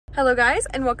Hello guys,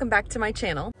 and welcome back to my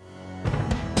channel.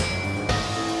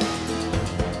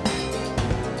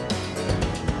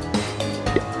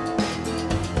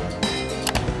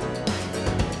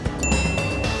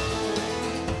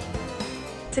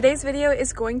 Today's video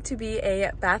is going to be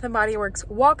a Bath & Body Works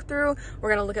walkthrough. We're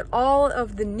gonna look at all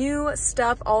of the new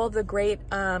stuff, all of the great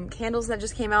candles that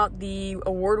just came out, the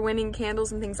award-winning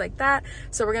candles and things like that.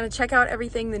 So we're gonna check out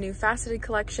everything, the new faceted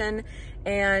collection,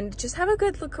 and just have a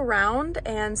good look around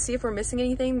and see if we're missing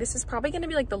anything. This is probably gonna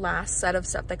be like the last set of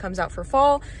stuff that comes out for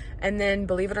fall. And then,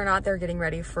 believe it or not, they're getting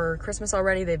ready for Christmas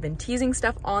already. They've been teasing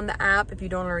stuff on the app if you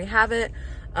don't already have it.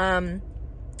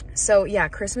 So yeah,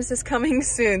 Christmas is coming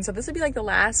soon. So this would be like the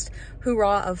last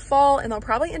hoorah of fall, and they'll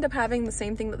probably end up having the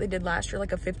same thing that they did last year,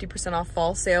 like a 50% off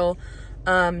fall sale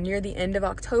near the end of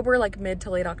October, like mid to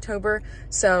late October.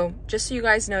 So just so you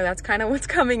guys know, that's kind of what's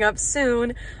coming up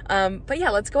soon. But yeah,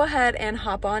 let's go ahead and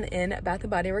hop on in Bath &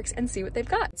 Body Works and see what they've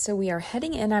got. So we are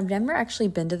heading in. I've never actually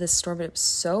been to this store, but it was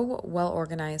so well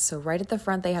organized. So right at the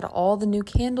front, they had all the new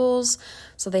candles.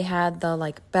 So they had the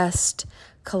like best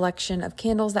collection of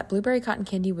candles. That blueberry cotton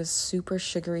candy was super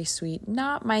sugary sweet,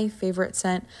 not my favorite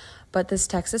scent, but this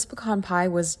Texas pecan pie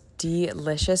was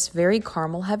delicious. Very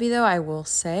caramel heavy though, I will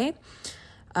say.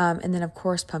 And then of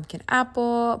course pumpkin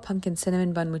apple, pumpkin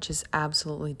cinnamon bun, which is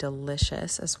absolutely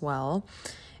delicious as well,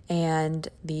 and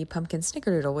the pumpkin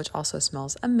snickerdoodle, which also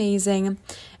smells amazing.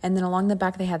 And then along the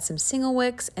back they had some single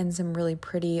wicks and some really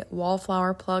pretty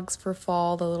wallflower plugs for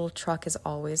fall. The little truck is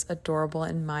always adorable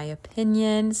in my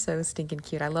opinion, so stinking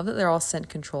cute. I love that they're all scent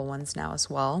control ones now as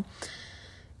well.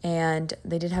 And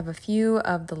they did have a few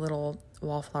of the little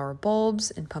wallflower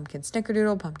bulbs and pumpkin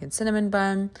snickerdoodle, pumpkin cinnamon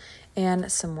bun, and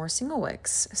some more single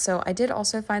wicks. So I did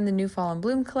also find the new fall and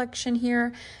bloom collection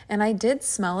here, and I did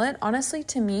smell it. Honestly,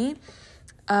 to me,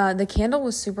 the candle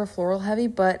was super floral heavy,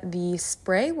 but the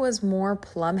spray was more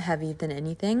plum heavy than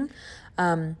anything.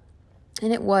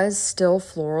 And it was still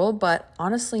floral, but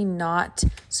honestly not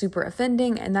super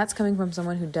offending. And that's coming from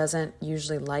someone who doesn't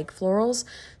usually like florals.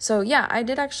 So yeah, I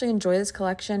did actually enjoy this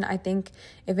collection. I think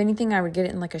if anything, I would get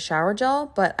it in like a shower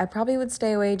gel, but I probably would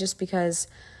stay away just because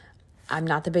I'm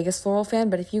not the biggest floral fan.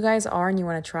 But if you guys are and you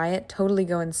want to try it, totally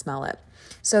go and smell it.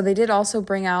 So they did also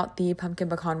bring out the pumpkin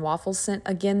pecan waffle scent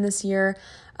again this year.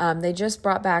 They just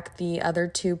brought back the other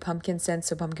two pumpkin scents,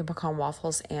 so pumpkin pecan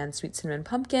waffles and sweet cinnamon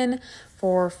pumpkin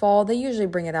for fall. They usually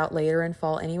bring it out later in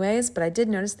fall anyways, but I did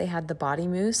notice they had the body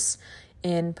mousse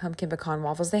in pumpkin pecan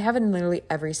waffles. They have it in literally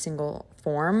every single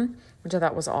form, which I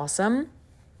thought was awesome.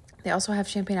 They also have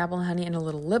champagne apple and honey and a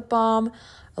little lip balm.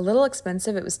 A little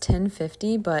expensive, it was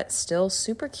 $10.50, but still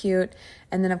super cute.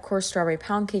 And then of course, strawberry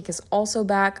pound cake is also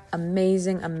back.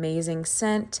 Amazing, amazing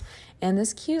scent. And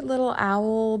this cute little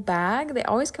owl bag. They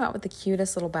always come out with the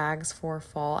cutest little bags for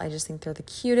fall. I just think they're the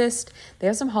cutest. They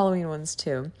have some Halloween ones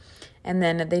too. And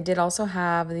then they did also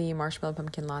have the marshmallow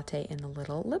pumpkin latte and the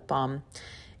little lip balm.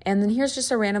 And then here's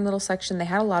just a random little section. They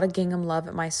had a lot of gingham love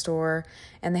at my store,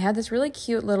 and they had this really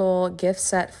cute little gift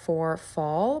set for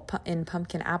fall in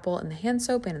pumpkin apple and the hand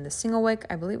soap and in the single wick.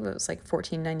 I believe it was like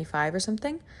 $14.95 or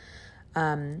something,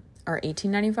 or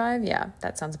 $18.95. Yeah,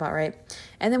 that sounds about right.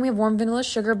 And then we have warm vanilla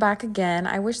sugar back again.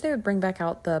 I wish they would bring back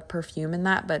out the perfume in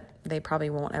that, but they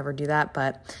probably won't ever do that.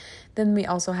 But then we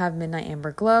also have Midnight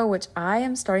Amber Glow, which I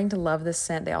am starting to love this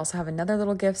scent. They also have another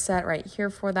little gift set right here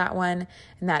for that one,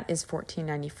 and that is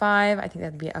 $14.95. I think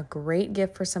that'd be a great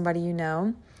gift for somebody you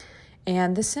know.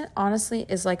 And this scent honestly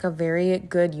is like a very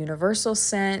good universal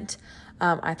scent.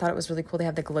 I thought it was really cool. They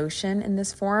have the Glotion in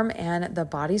this form, and the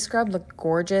body scrub looked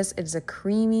gorgeous. It is a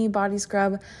creamy body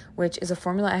scrub, which is a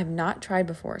formula I have not tried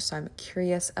before, so I'm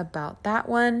curious about that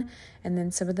one. And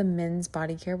then some of the men's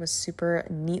body care was super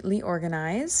neatly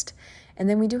organized. And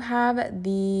then we do have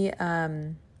the,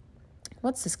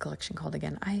 what's this collection called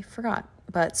again? I forgot,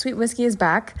 but Sweet Whiskey is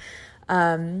back.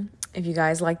 If you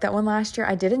guys liked that one last year,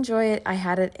 I did enjoy it. I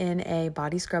had it in a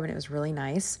body scrub and it was really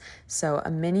nice. So a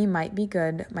mini might be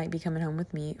good, might be coming home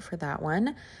with me for that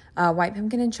one. White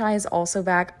Pumpkin and Chai is also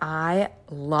back. I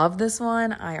love this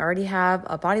one. I already have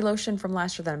a body lotion from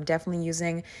last year that I'm definitely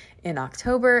using in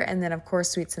October. And then of course,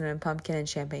 Sweet Cinnamon Pumpkin and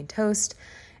Champagne Toast.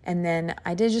 And then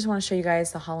I did just want to show you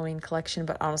guys the Halloween collection,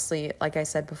 but honestly, like I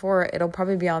said before, it'll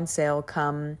probably be on sale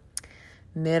come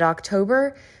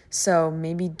mid-October. So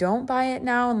maybe don't buy it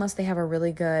now unless they have a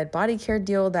really good body care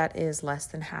deal that is less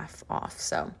than half off.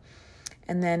 So,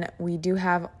 and then we do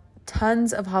have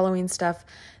tons of Halloween stuff.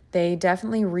 They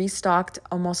definitely restocked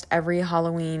almost every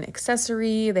Halloween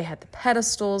accessory. They had the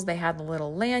pedestals, they had the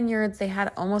little lanyards, they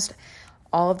had almost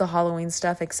all of the Halloween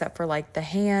stuff except for like the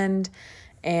hand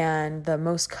and the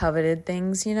most coveted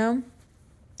things, you know.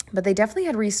 but they definitely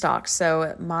had restocked.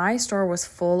 So my store was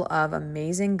full of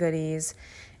amazing goodies,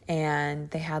 and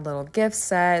they had little gift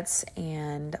sets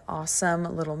and awesome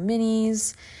little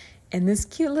minis and this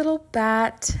cute little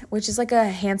bat, which is like a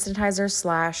hand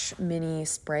sanitizer / mini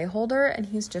spray holder. And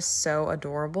he's just so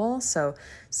adorable. So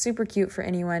super cute for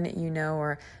anyone you know,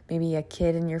 or maybe a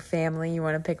kid in your family. You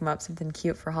want to pick them up something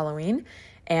cute for Halloween.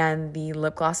 And the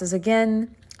lip glosses,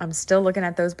 again, I'm still looking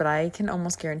at those, but I can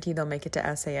almost guarantee they'll make it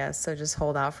to SAS. So just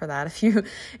hold out for that if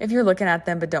you're looking at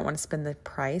them but don't want to spend the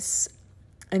price.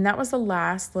 And that was the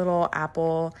last little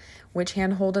Apple witch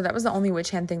hand holder. That was the only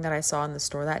witch hand thing that I saw in the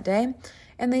store that day.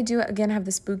 And they do, again, have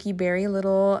the spooky berry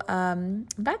little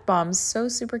bath bombs. So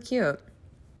super cute.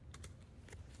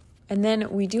 And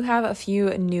then we do have a few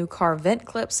new car vent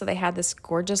clips. So they had this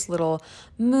gorgeous little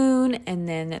moon. And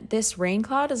then this rain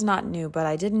cloud is not new, but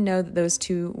I didn't know that those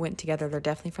two went together. They're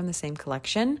definitely from the same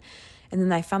collection. And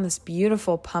then I found this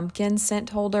beautiful pumpkin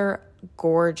scent holder.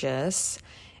 Gorgeous.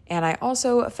 And I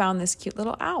also found this cute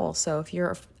little owl. So if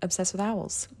you're obsessed with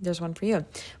owls, there's one for you.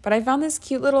 But I found this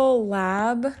cute little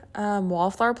lab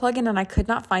wallflower plugin, and I could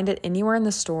not find it anywhere in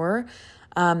the store.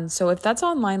 So if that's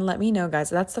online, let me know, guys.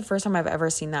 That's the first time I've ever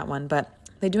seen that one. But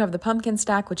they do have the pumpkin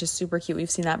stack, which is super cute. We've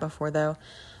seen that before, though.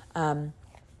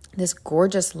 This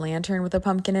gorgeous lantern with a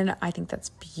pumpkin in it. I think that's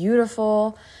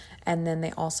beautiful. And then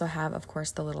they also have, of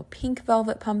course, the little pink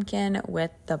velvet pumpkin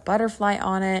with the butterfly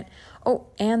on it. Oh,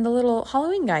 and the little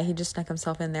Halloween guy. He just snuck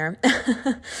himself in there.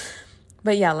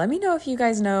 But yeah, let me know if you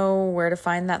guys know where to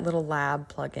find that little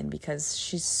lab plugin, because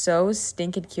she's so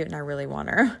stinking cute and I really want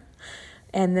her.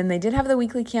 And then they did have the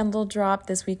weekly candle drop.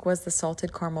 This week was the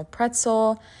salted caramel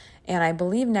pretzel. And I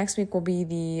believe next week will be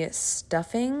the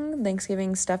stuffing,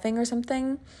 Thanksgiving stuffing or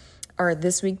something. Or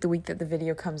this week, the week that the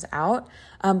video comes out.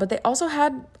 But they also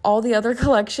had all the other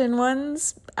collection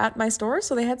ones at my store.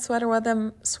 So they had Sweater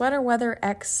Weather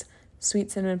X Sweet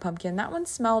Cinnamon Pumpkin. That one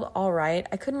smelled all right.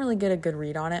 I couldn't really get a good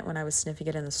read on it when I was sniffing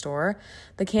it in the store.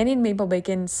 The candied maple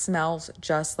bacon smells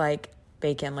just like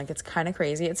bacon. Like, it's kind of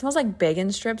crazy. It smells like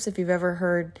bacon strips. If you've ever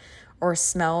heard or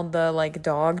smelled the like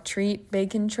dog treat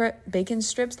bacon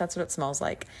strips, that's what it smells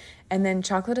like. And then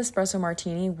chocolate espresso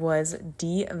martini was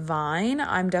divine.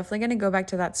 I'm definitely going to go back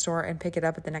to that store and pick it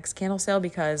up at the next candle sale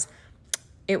because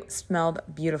it smelled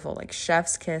beautiful. Like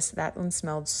chef's kiss. That one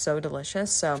smelled so delicious.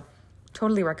 So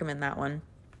totally recommend that one.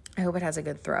 I hope it has a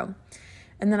good throw.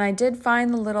 And then I did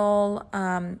find the little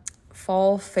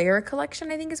fall fair collection,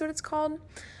 I think is what it's called.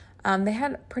 They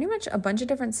had pretty much a bunch of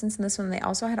different scents in this one. They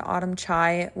also had autumn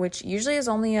chai, which usually is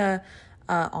only a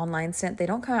online scent. They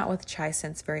don't come out with chai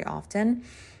scents very often.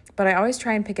 But I always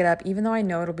try and pick it up, even though I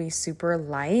know it'll be super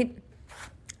light.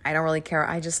 I don't really care.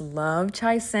 I just love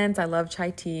chai scents. I love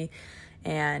chai tea.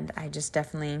 And I just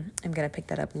definitely am going to pick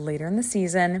that up later in the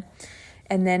season.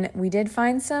 And then we did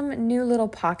find some new little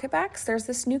pocket backs. There's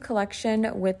this new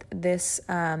collection with this,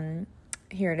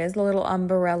 here it is, the little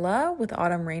umbrella with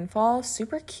autumn rainfall.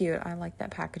 Super cute. I like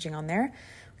that packaging on there.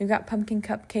 We've got pumpkin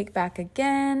cupcake back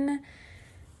again.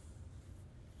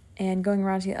 And going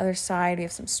around to the other side, we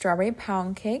have some strawberry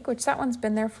pound cake, which that one's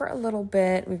been there for a little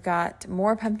bit. We've got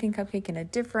more pumpkin cupcake in a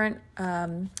different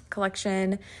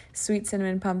collection, sweet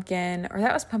cinnamon pumpkin, or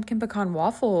that was pumpkin pecan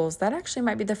waffles. That actually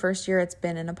might be the first year it's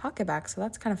been in a pocket back, so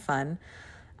that's kind of fun.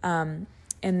 And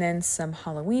then some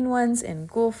Halloween ones in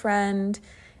Ghoul Friend.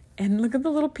 And look at the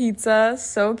little pizza,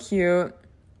 so cute.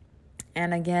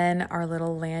 And again, our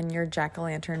little lanyard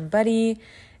jack-o'-lantern buddy.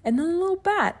 And then a little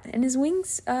bat, and his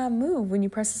wings move when you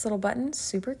press this little button.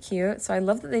 Super cute. So I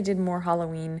love that they did more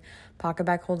Halloween pocket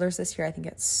bag holders this year. I think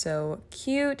it's so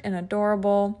cute and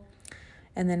adorable.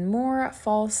 And then more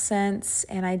fall scents.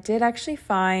 And I did actually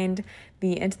find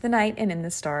the Into the Night and In the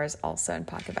Stars also in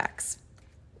pocket bags.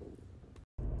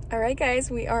 All right, guys,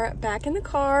 we are back in the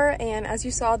car, and as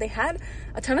you saw, they had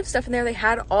a ton of stuff in there. They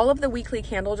had all of the weekly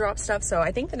candle drop stuff, so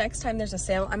I think the next time there's a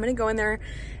sale, I'm gonna go in there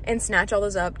and snatch all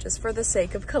those up just for the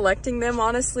sake of collecting them,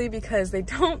 honestly, because they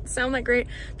don't sound that great.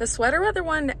 The Sweater Weather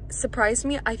one surprised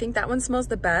me. I think that one smells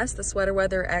the best, the Sweater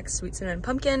Weather X Sweet Cinnamon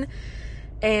Pumpkin.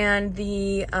 And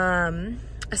the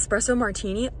Espresso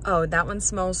Martini, oh, that one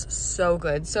smells so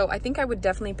good. So I think I would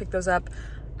definitely pick those up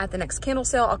at the next candle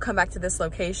sale. I'll come back to this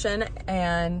location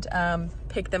and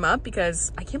pick them up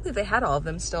because I can't believe they had all of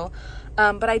them still.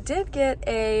 But I did get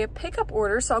a pickup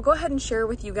order, so I'll go ahead and share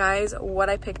with you guys what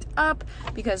I picked up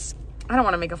because I don't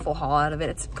want to make a full haul out of it.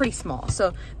 It's pretty small.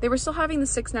 So they were still having the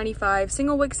 $6.95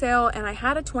 single wick sale, and I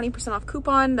had a 20% off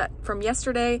coupon that from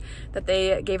yesterday that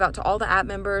they gave out to all the app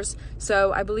members.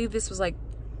 So I believe this was like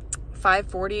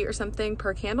 $5.40 or something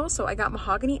per candle. So I got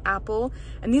mahogany apple,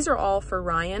 and these are all for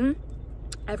Ryan.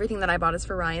 Everything that I bought is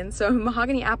for Ryan. So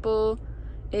mahogany apple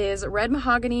is Red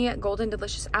Mahogany, Golden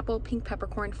Delicious Apple, Pink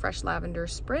Peppercorn, Fresh Lavender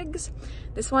Sprigs.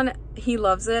 This one, he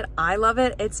loves it. I love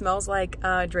it. It smells like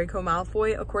Draco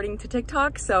Malfoy according to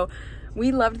TikTok. So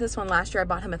we loved this one last year. I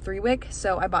bought him a 3-wick.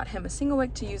 So I bought him a single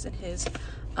wick to use in his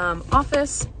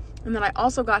office. And then I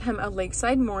also got him a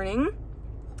Lakeside Morning.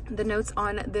 The notes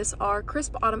on this are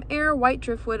crisp autumn air, white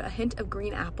driftwood, a hint of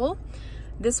green apple.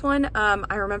 This one,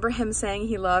 I remember him saying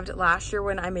he loved last year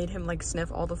when I made him like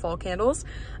sniff all the fall candles.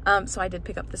 So I did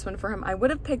pick up this one for him. I would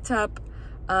have picked up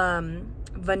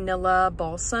Vanilla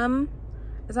Balsam.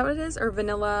 Is that what it is? Or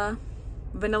Vanilla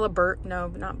no,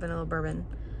 not Vanilla Bourbon.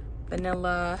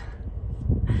 Vanilla,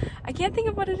 I can't think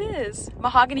of what it is.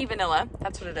 Mahogany Vanilla,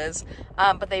 that's what it is.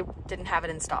 But they didn't have it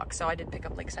in stock. So I did pick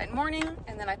up Lakeside Morning.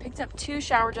 And then I picked up 2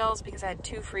 shower gels because I had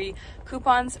 2 free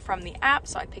coupons from the app.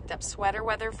 So I picked up Sweater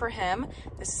Weather for him.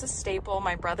 This is a staple.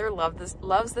 My brother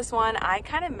loves this one. I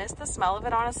kind of miss the smell of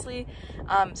it, honestly.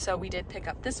 So we did pick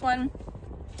up this one.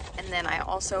 And then I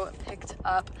also picked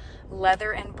up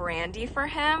Leather and Brandy for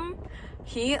him.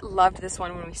 He loved this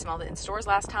one when we smelled it in stores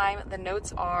last time. The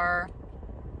notes are,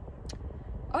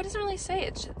 oh, it doesn't really say.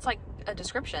 It's like a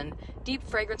description. Deep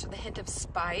fragrance with a hint of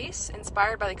spice,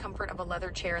 inspired by the comfort of a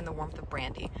leather chair and the warmth of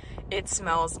brandy. It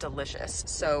smells delicious.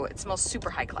 So it smells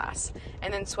super high class.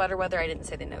 And then Sweater Weather, I didn't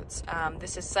say the notes.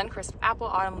 This is Suncrisp Apple,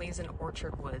 Autumn Leaves, and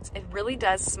Orchard Woods. It really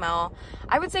does smell,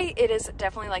 I would say it is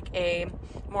definitely like a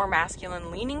more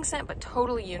masculine leaning scent, but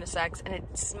totally unisex. And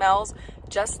it smells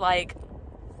just like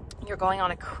you're going on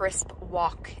a crisp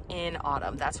walk in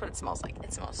autumn. That's what it smells like.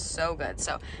 It smells so good.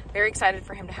 So very excited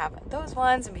for him to have those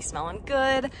ones and be smelling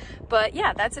good. But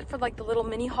yeah, that's it for like the little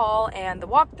mini haul and the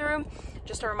walkthrough.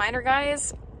 Just a reminder,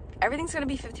 guys, everything's going to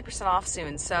be 50% off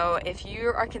soon. So if you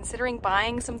are considering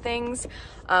buying some things,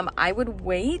 I would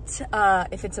wait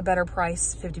if it's a better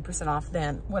price, 50% off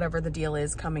than whatever the deal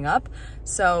is coming up.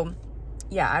 So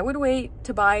yeah, I would wait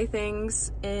to buy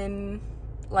things in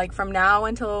like from now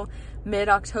until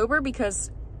mid-October because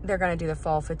they're going to do the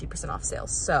fall 50% off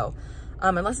sales. So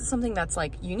unless it's something that's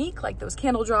like unique, like those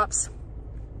candle drops,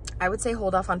 I would say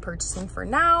hold off on purchasing for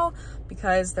now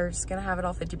because they're just going to have it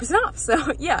all 50% off.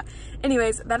 So yeah,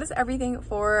 anyways, that is everything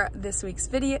for this week's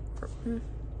video.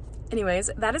 Anyways,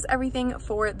 that is everything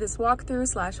for this walkthrough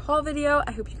slash haul video.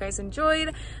 I hope you guys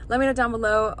enjoyed. Let me know down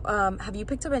below. Have you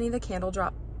picked up any of the candle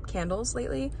drop candles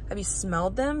lately? Have you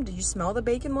smelled them? Did you smell the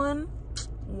bacon one?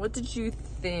 What did you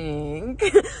think?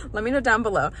 Let me know down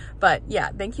below. But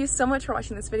yeah, thank you so much for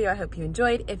watching this video. I hope you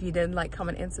enjoyed. If you did, like,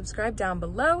 comment, and subscribe down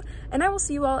below. And I will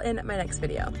see you all in my next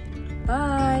video.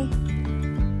 Bye.